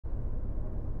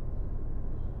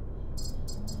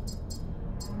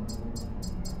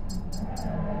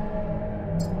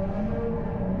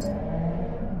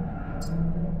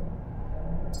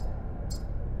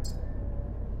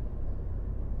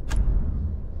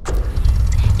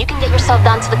You can get yourself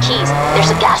down to the Keys. There's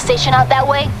a gas station out that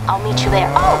way. I'll meet you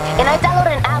there. Oh, and I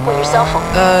downloaded an app on your cell phone.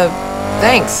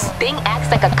 Thanks. Bing acts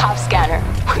like a cop scanner.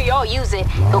 We all use it.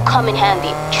 It'll come in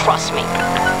handy. Trust me.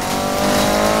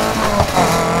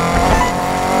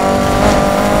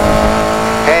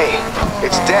 Hey,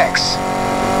 it's Dex.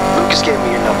 Lucas gave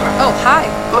me your number. Oh, hi.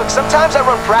 Look, sometimes I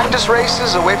run practice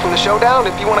races away from the showdown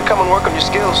if you want to come and work on your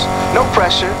skills. No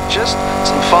pressure, just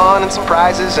some fun and some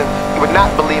prizes, and you would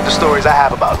not believe the stories I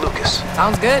have about Lucas.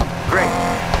 Sounds good. Great.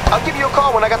 I'll give you a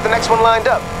call when I got the next one lined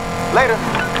up. Later.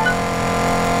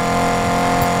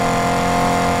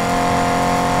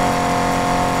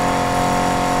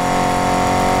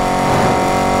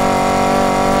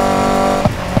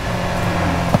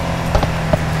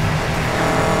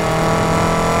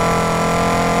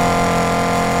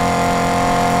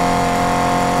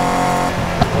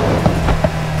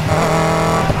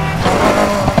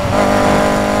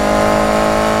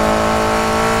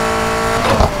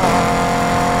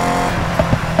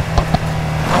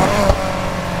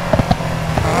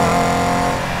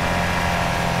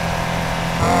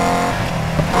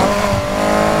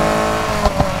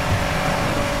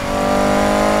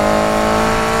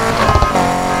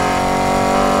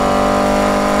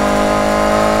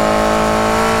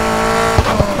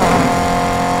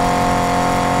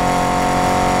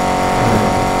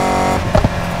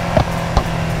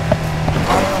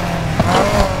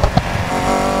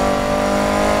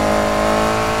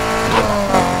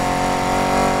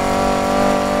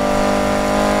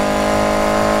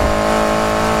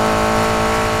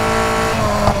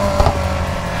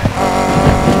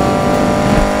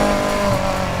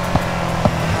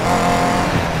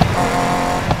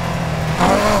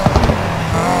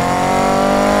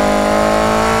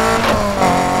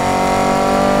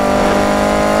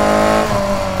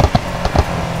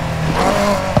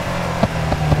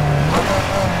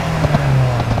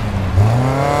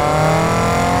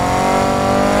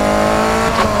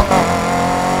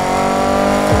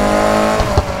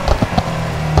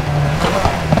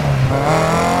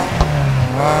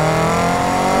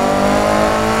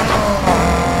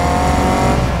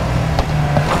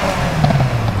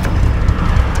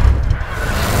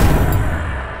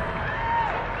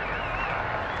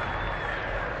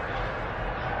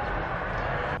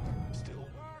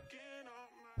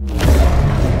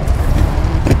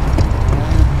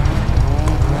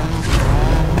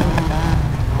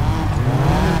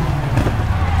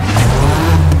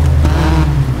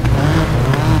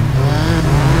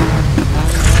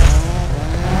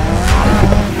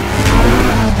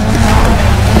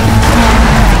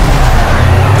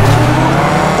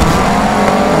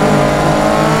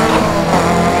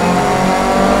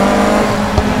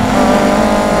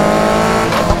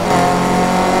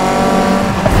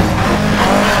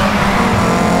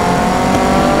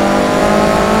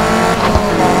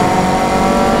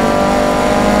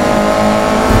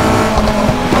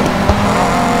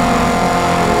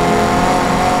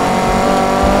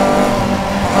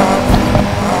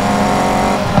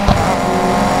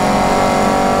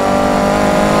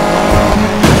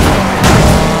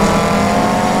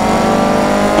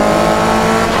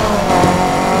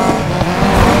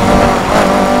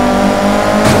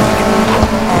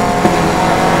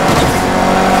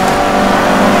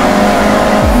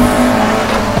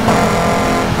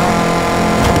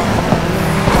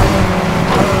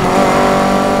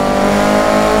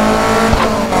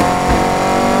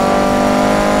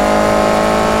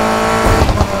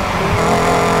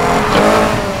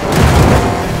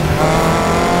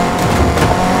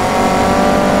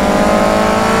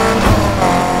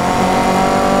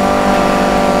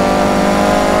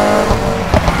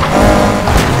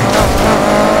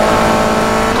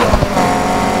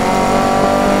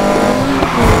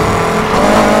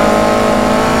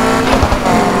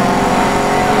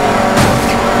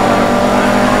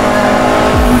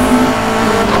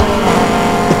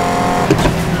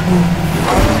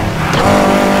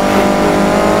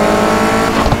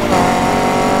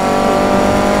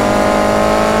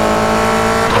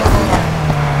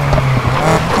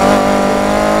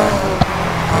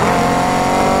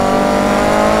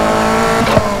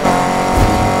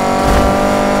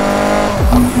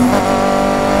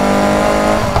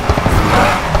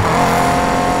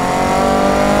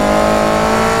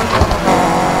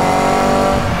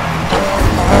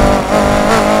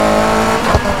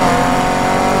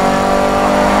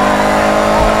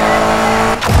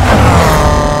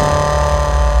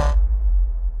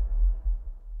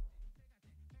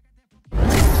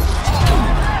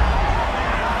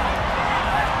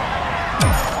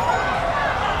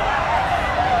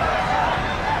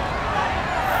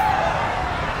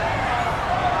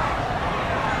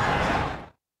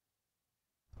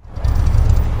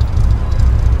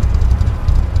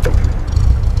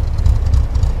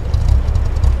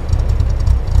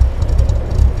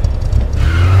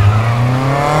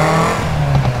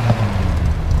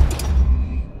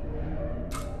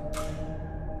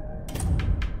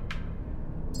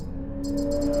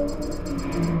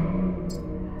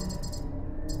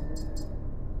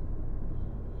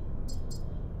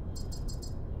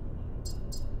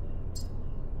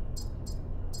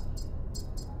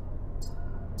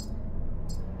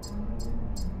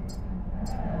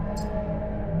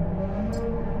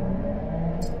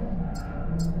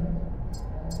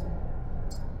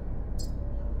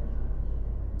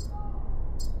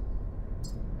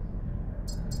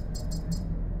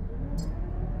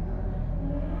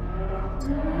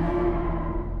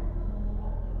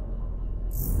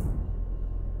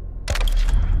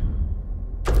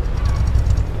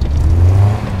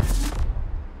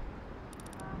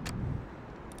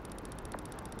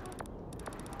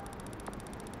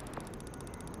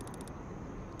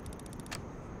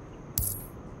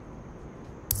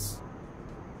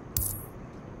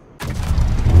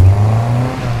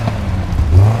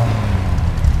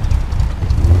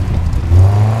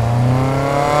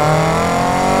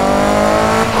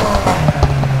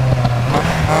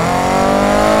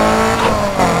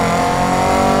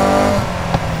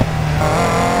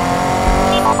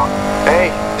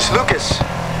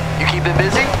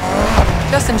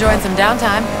 Enjoying some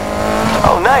downtime.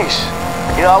 Oh, nice.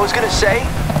 You know, I was gonna say,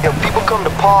 people come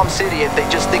to Palm City and they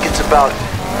just think it's about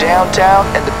downtown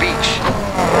and the beach.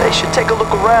 They should take a look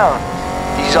around.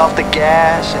 Ease off the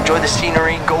gas, enjoy the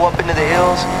scenery, go up into the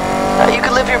hills. You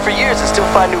can live here for years and still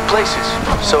find new places.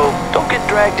 So don't get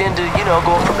dragged into,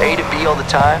 going from A to B all the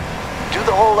time. Do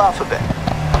the whole alphabet.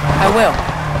 I will.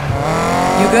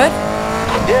 You good?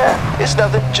 Yeah, it's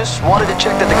nothing. Just wanted to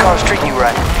check that the car's treating you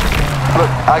right. Look,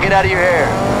 I'll get out of your hair.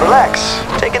 Relax.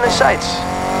 Take in the sights.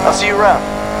 I'll see you around.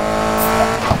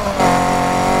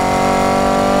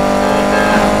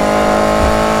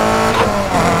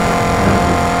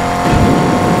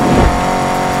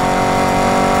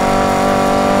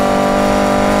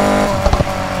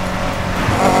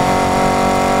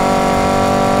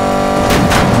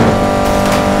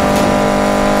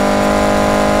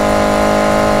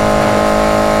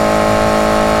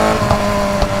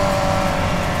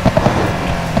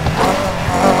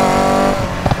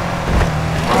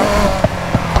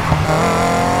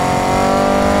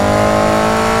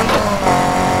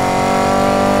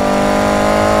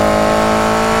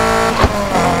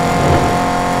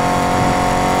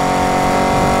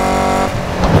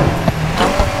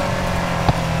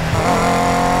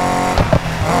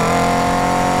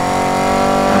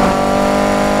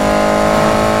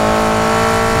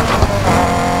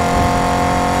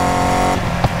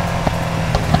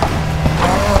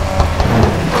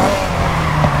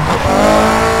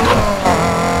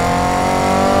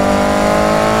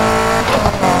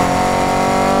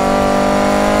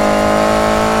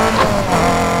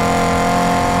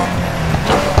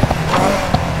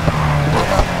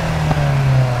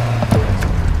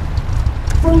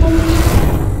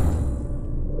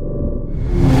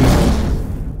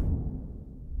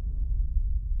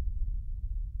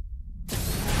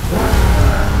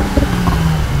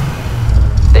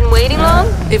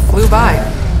 It flew by.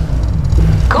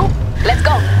 Cool. Let's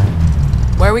go.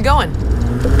 Where are we going?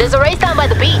 There's a race down by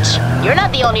the beach. You're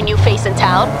not the only new face in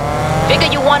town.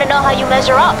 Figure you want to know how you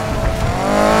measure up.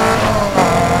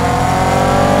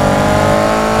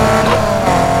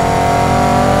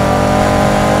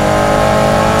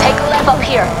 Take a left up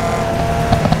here.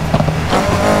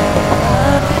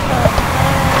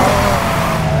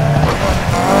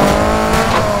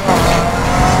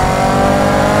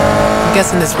 I'm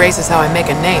guessing this race is how I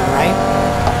make a name, right?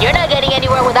 You're not getting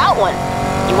anywhere without one.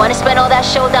 You want to spend all that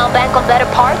showdown bank on better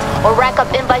parts or rack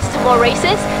up invites to more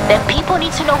races? Then people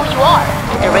need to know who you are.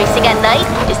 And racing at night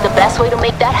is the best way to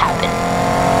make that happen.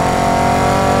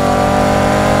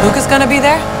 Luca's gonna be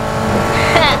there?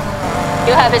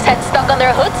 He'll have his head stuck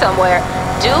under a hood somewhere.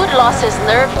 Dude lost his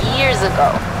nerve years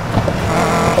ago.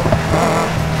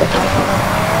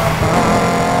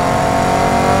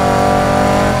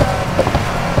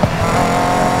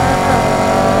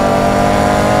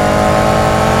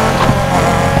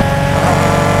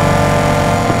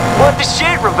 What the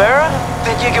shit, Rivera?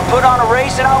 Think you can put on a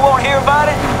race and I won't hear about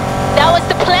it? That was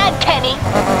the plan, Kenny.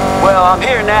 Well, I'm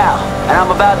here now, and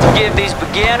I'm about to give these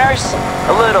beginners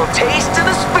a little taste of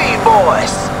the speed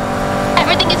boys.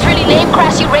 Everything is really lame,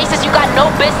 crashy races you got no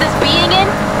business being in?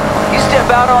 You step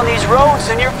out on these roads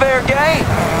and you're fair game.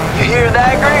 You hear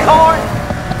that, Greenhorn?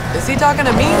 Is he talking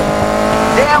to me?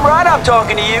 Damn right I'm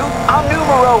talking to you. I'm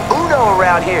numero uno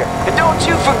around here, and don't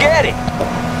you forget it.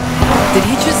 Did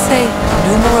he just say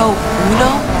numero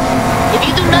uno? If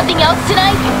you do nothing else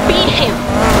tonight, beat him,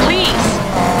 please.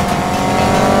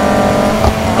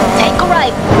 Take a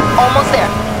right. Almost there.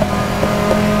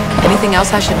 Anything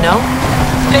else I should know?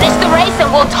 Finish the race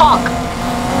and we'll talk.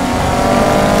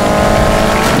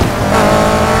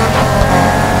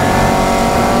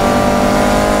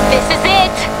 This is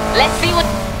it. Let's see what...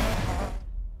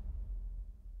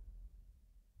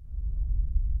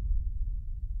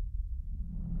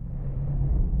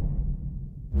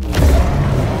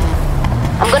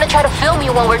 I'm gonna try to film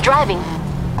you when we're driving.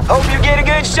 Hope you get a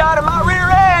good shot of my rear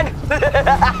end.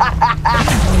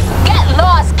 Get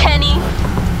lost, Kenny.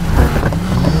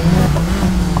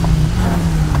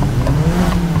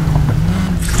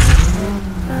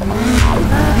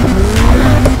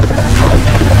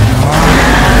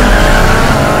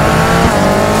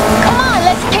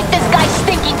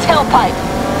 pipe.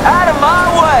 Out of my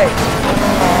way!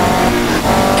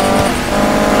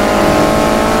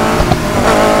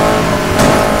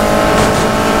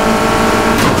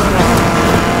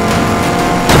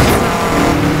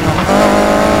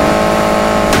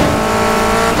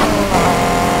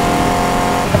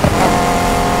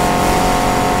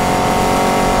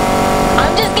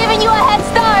 I'm just giving you a head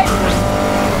start.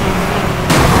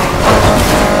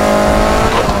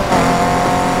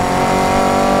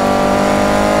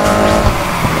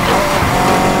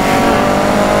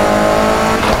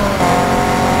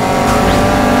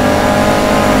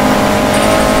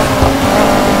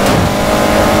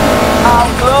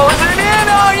 I'm closing in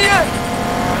on you!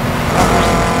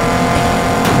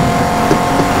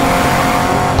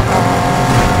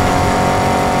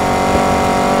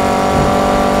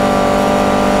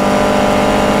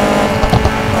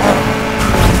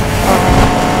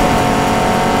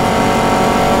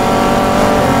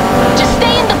 Just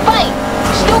stay in the fight.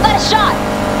 Still got a shot.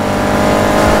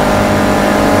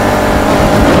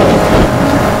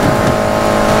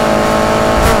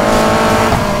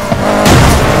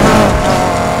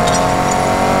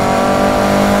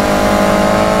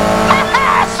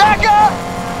 Ah, sucker!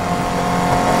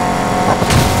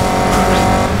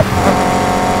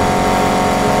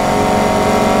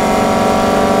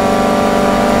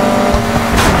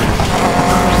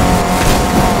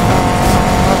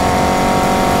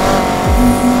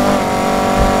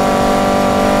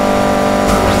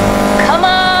 Come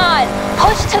on.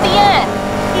 Push to the end.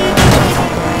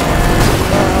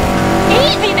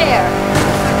 Easy there.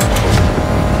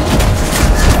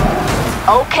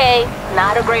 Okay,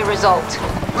 not a great result.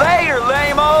 Later,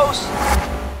 lamos!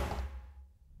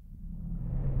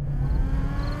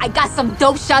 I got some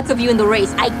dope shots of you in the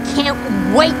race. I can't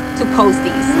wait to post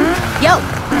these. Yo,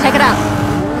 check it out.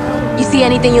 You see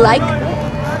anything you like?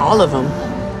 All of them.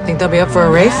 Think they'll be up for a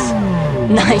race?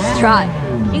 Nice try.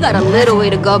 You got a little way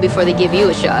to go before they give you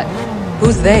a shot.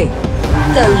 Who's they?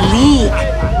 The League.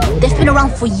 They've been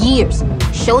around for years.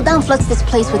 Showdown floods this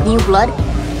place with new blood.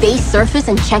 They surface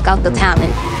and check out the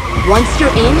talent. Once you're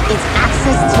in, it's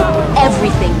access to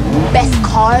everything. Best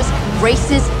cars,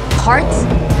 races, parts.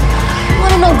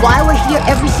 Wanna know why we're here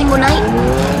every single night?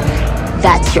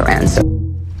 That's your answer.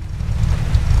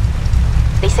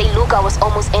 They say Luca was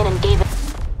almost in and gave it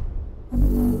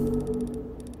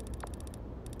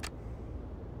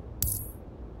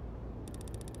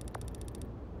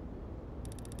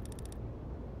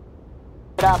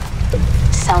up.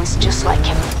 Sounds just like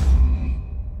him.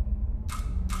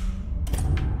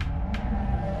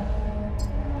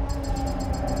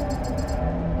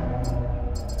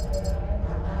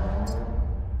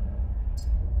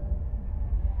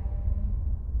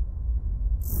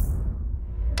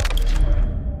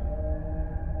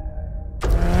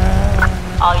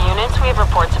 All units, we have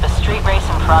reports of a street race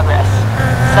in progress.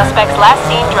 Suspects last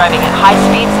seen driving at high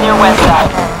speeds near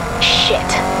Westside. Shit.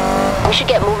 We should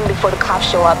get moving before the cops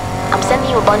show up. I'm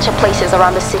sending you a bunch of places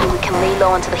around the city we can lay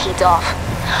low until the heat's off.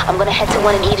 I'm gonna head to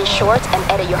one in Eden Shorts and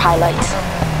edit your highlights.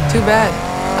 Too bad.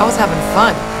 I was having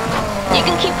fun. You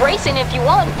can keep racing if you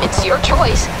want. It's your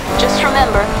choice. Just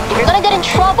remember, if you're gonna get in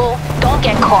trouble, don't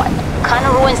get caught. Kinda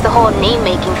ruins the whole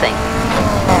name-making thing.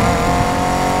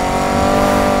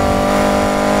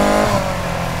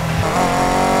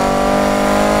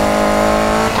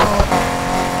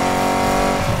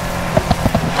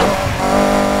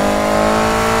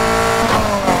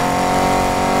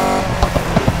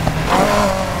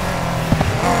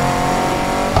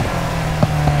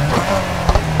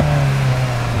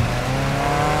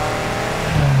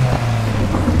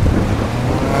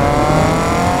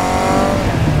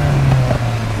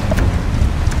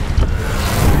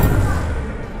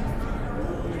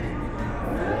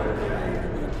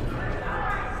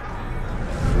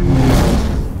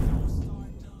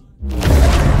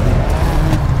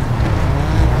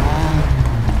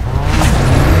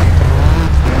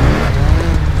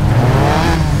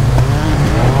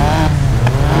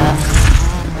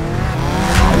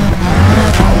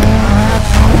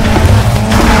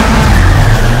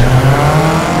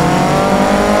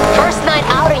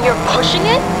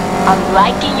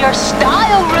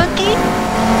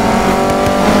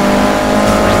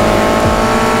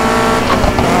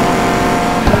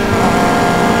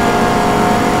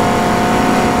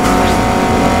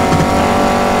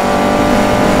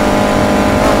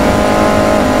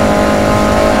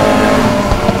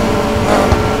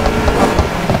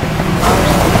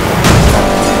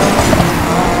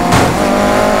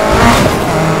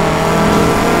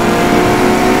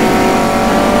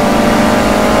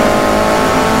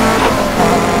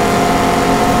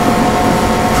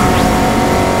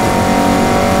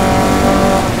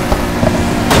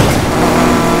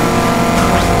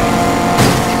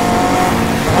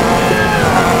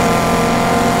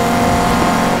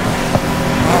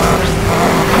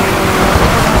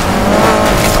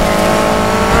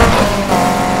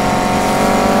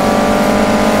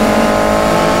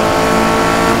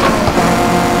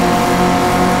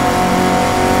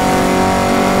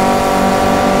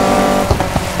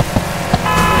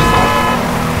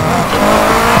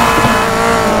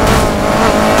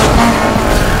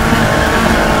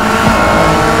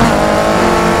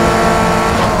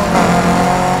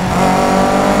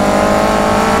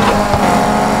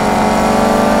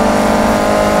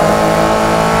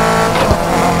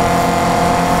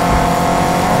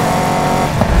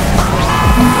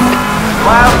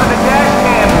 Smile for the dash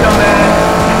cam, dumbass.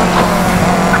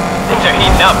 Things are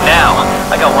heating up now.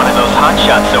 I got one of those hot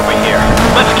shots over here.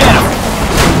 Let's get him.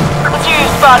 Let's hear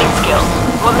your spotting skills.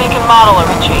 What make and model are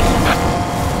we chasing?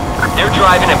 They're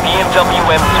driving a BMW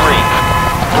M3.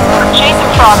 Chase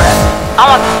in progress. I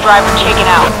want this driver taken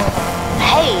out.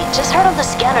 Hey, just heard on the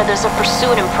scanner there's a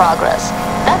pursuit in progress.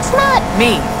 That's not...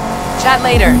 Me. Chat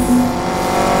later.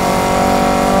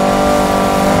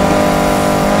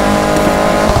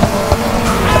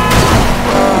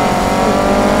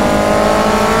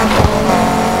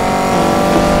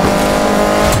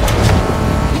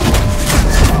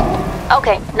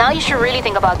 Okay, now you should really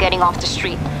think about getting off the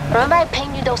street. Remember I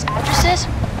pinged you those addresses?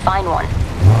 Find one.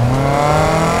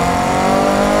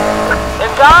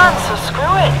 They're gone, so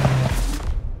screw it.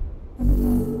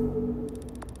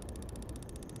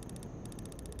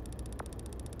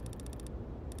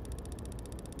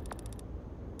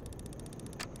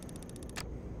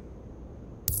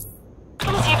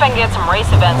 Let me see if I can get some race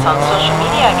events on social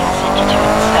media I can send you to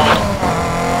instead.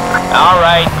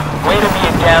 Alright, way to be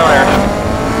a downer.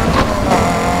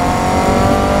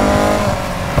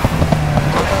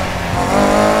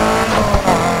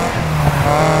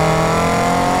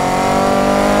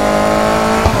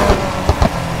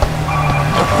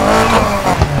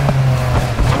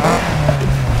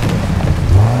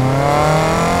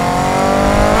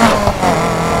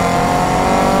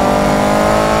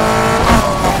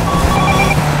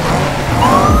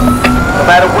 No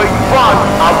matter where you from,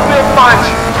 I'll still find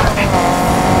you.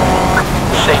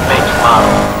 Same make and model.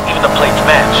 Even the plates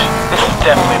match. This is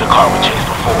definitely the car we chased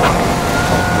before.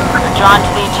 You're drawn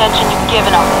to the attention you've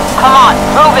given them. Come on,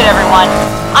 move it, everyone.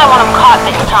 I want them caught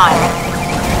this time.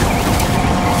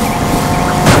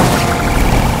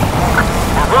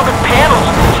 Rubbing panels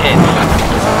in these hits.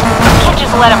 We can't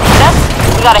just let them hit us.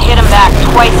 We gotta hit them back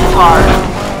twice as hard.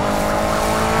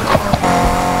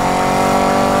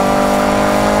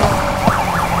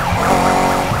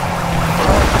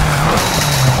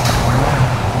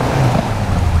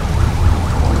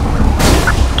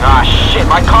 Ah, shit,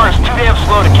 my car is too damn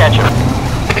slow to catch him.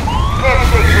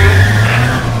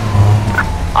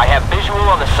 I have visual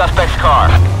on the suspect's car.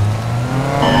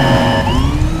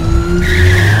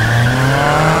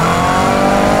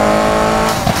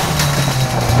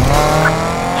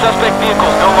 Suspect vehicle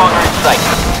is no longer in sight.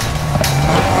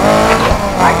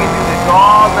 I can do this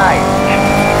all night.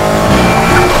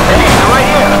 Hey, they're right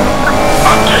here.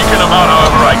 I'm taking them out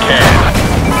however I can.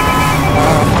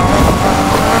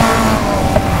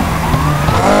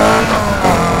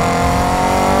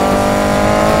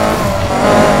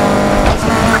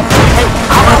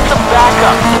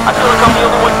 I feel like I'm the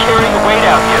only one carrying the weight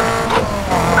out here.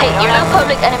 Hey, you're not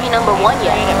public enemy number one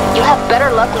yet. You'll have better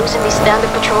luck losing these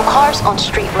standard patrol cars on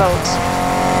street roads.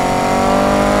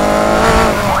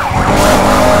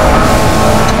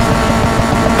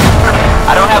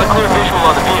 I don't have a clear visual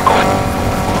on the vehicle.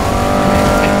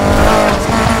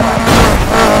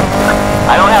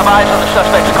 I don't have eyes on the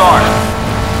suspect's car.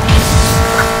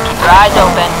 Keep your eyes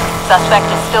open. Suspect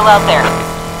is still out there.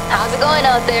 How's it going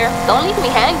out there? Don't leave me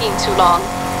hanging too long.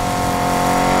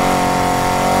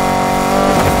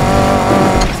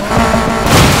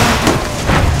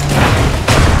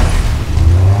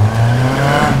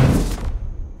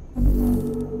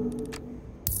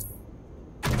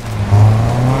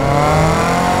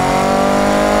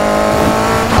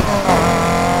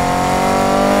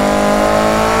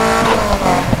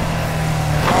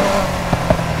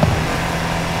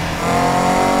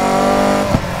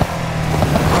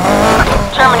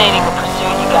 Terminating the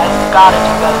pursuit, you guys gotta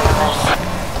do better than this.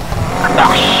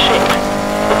 Oh shit.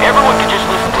 If everyone could just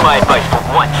listen to my advice for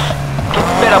once. Get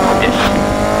fed up with this.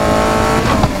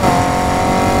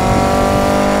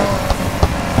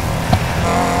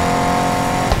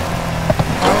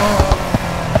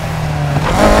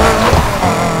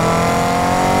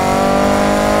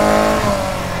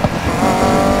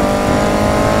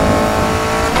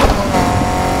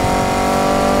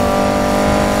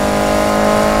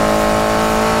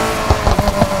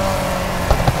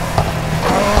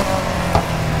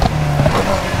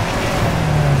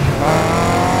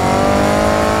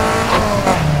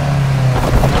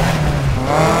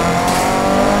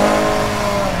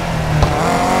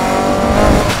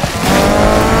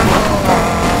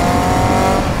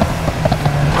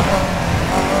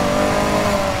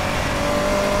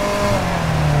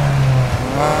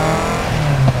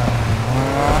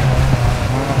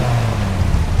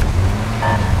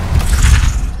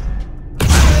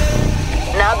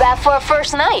 Not bad for a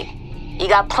first night. You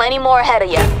got plenty more ahead of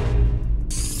you.